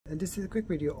And this is a quick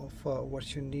video of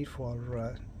what you need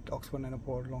for Oxford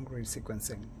Nanopore long range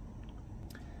sequencing.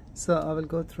 So I will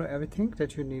go through everything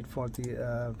that you need for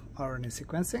the RNA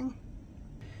sequencing.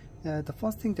 The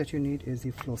first thing that you need is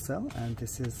the flow cell, and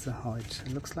this is how it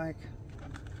looks like.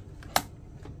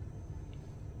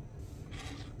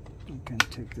 You can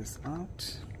take this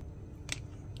out.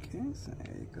 Okay, so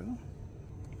there you go.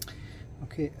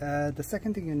 Okay, the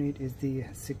second thing you need is the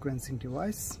sequencing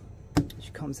device,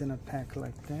 which comes in a pack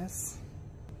like this.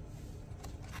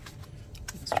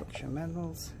 Instruction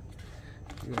manuals,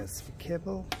 USB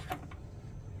cable,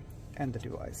 and the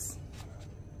device.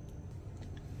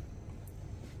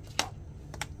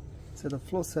 So the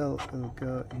flow cell will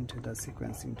go into the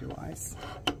sequencing device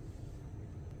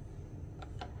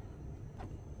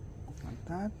like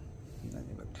that, and then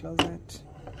you will close it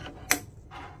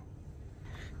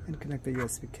and connect the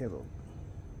USB cable.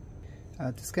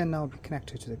 This can now be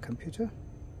connected to the computer.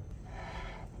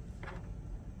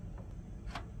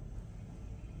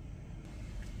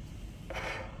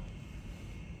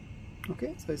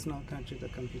 Okay, so it's now connected to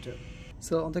the computer.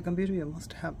 So on the computer you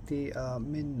must have the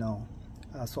minION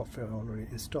software already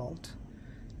installed.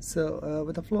 So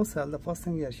with the flow cell, the first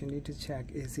thing that you need to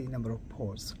check is the number of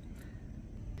pores.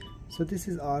 So this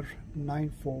is our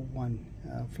 941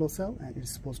 flow cell, and it's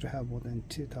supposed to have more than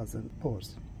 2000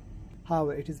 pores.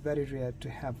 However, it is very rare to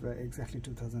have exactly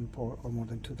 2000 pore or more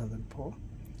than 2000 pore.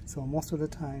 So most of the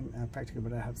time, practically,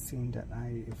 but I have seen that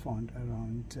I found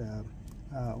around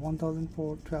 1000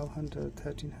 pore, 1200,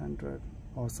 1300,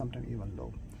 or sometimes even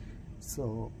low.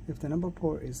 So if the number of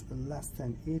pore is less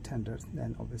than 800,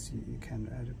 then obviously you can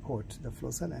report the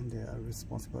flow cell, and they are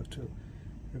responsible to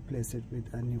replace it with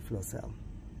a new flow cell.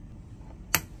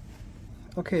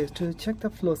 Okay, to check the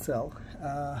flow cell,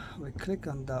 we click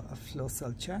on the flow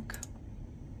cell check,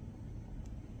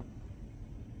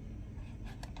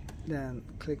 then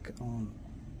click on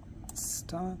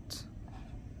start,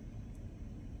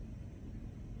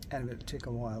 and it will take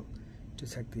a while to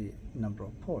check the number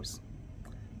of pores.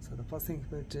 So the first thing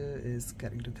we'll do is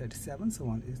getting to 37. So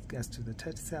when it gets to the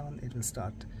 37, it will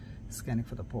start scanning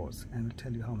for the pores and will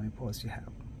tell you how many pores you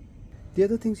have. The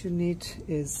other things you need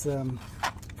is,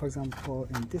 for example,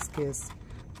 in this case,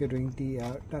 you're doing the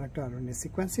direct RNA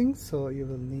sequencing, so you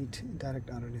will need direct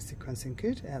RNA sequencing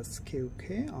kit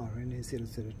SQK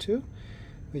RNA 002,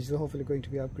 which is hopefully going to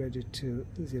be upgraded to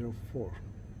 04.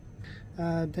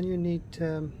 Then you need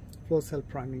flow cell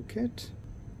priming kit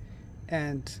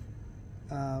and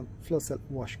flow cell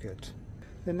wash kit.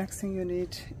 The next thing you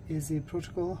need is the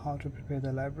protocol, how to prepare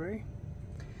the library,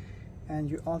 and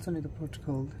you also need the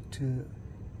protocol to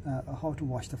how to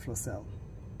wash the flow cell.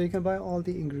 You can buy all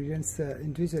the ingredients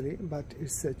individually, but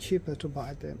it's cheaper to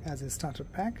buy them as a starter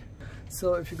pack.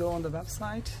 So if you go on the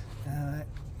website,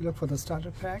 look for the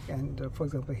starter pack, and for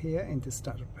example here in this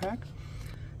starter pack,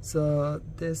 so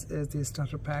this is the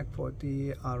starter pack for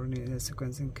the RNA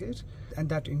sequencing kit, and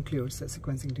that includes a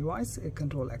sequencing device, a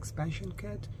control expansion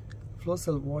kit, flow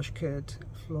cell wash kit,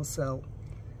 flow cell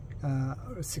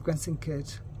sequencing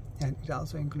kit, and it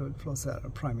also includes flow cell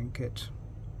priming kit.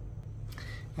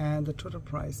 And the total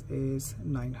price is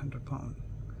 £900.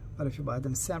 But if you buy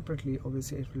them separately,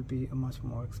 obviously it will be much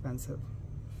more expensive.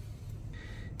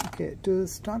 Okay, to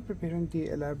start preparing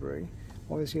the library,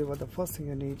 obviously what the first thing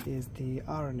you need is the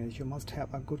RNA. You must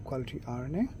have a good quality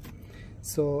RNA.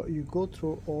 So you go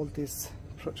through all this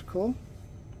protocol,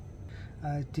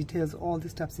 details all the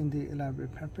steps in the library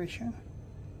preparation.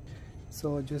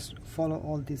 So just follow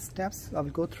all these steps. I will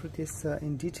go through this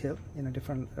in detail in a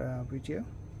different video.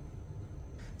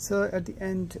 So at the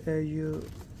end you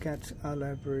get a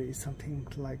library something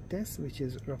like this, which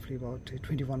is roughly about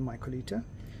 21 microliter.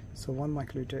 So 1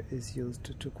 microliter is used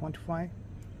to quantify,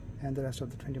 and the rest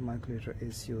of the 20 microliter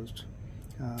is used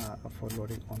for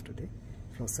loading onto the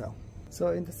flow cell. So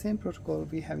in the same protocol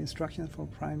we have instructions for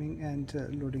priming and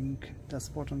loading the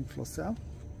spot on flow cell.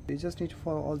 You just need to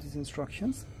follow all these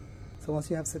instructions. So once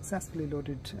you have successfully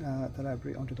loaded the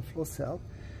library onto the flow cell,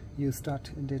 you start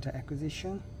data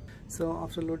acquisition. So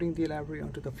after loading the library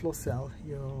onto the flow cell,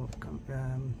 you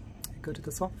go to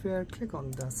the software, click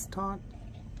on the start,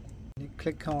 you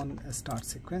click on start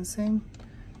sequencing,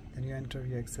 then you enter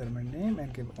your experiment name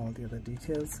and give all the other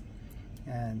details,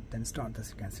 and then start the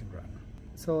sequencing run.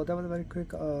 So that was a very quick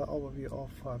overview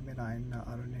of minION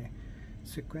RNA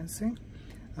sequencing.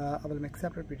 I will make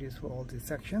separate videos for all these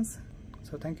sections.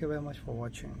 So thank you very much for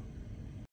watching.